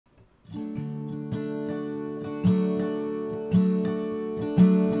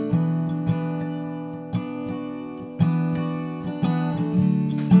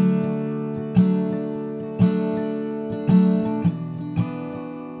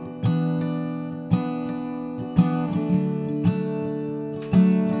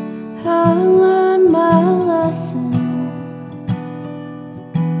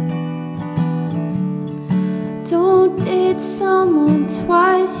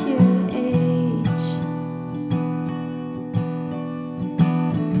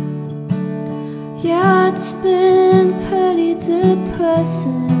It's been pretty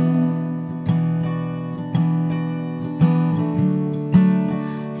depressing.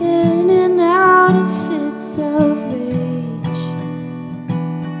 In and out of fits of rage.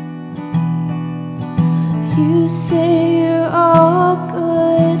 You say you're all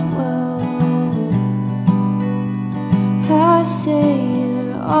good, well, I say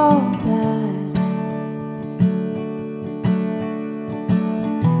you're all bad.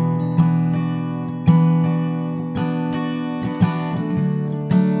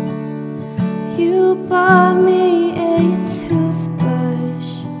 You bought me a toothbrush,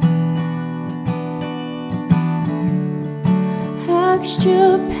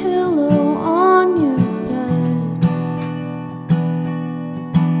 extra pillow on your bed.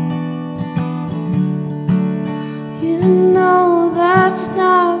 You know that's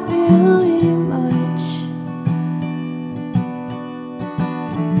not really much.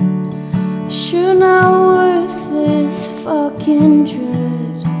 Sure not worth this fucking dread.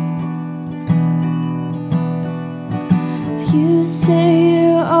 You say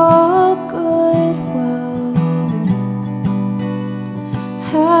you're all good, well,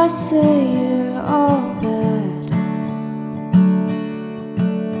 I say you're all bad.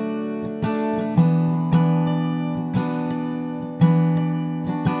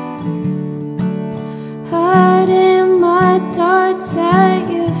 Hiding my darts at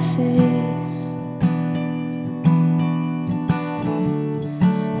your face,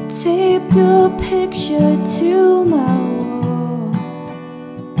 tape your picture to my wall.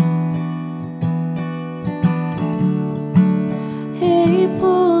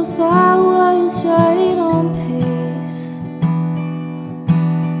 Apples, I was right on pace.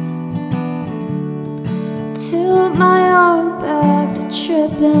 Tilt my arm back to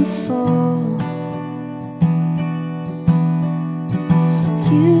trip and fall.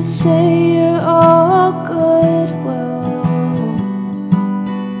 You say you're all good, well,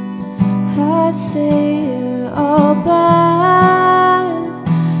 I say you're all bad.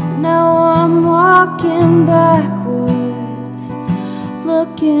 Now I'm walking backwards,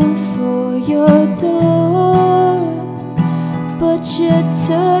 looking for your door, but you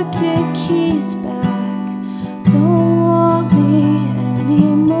took your keys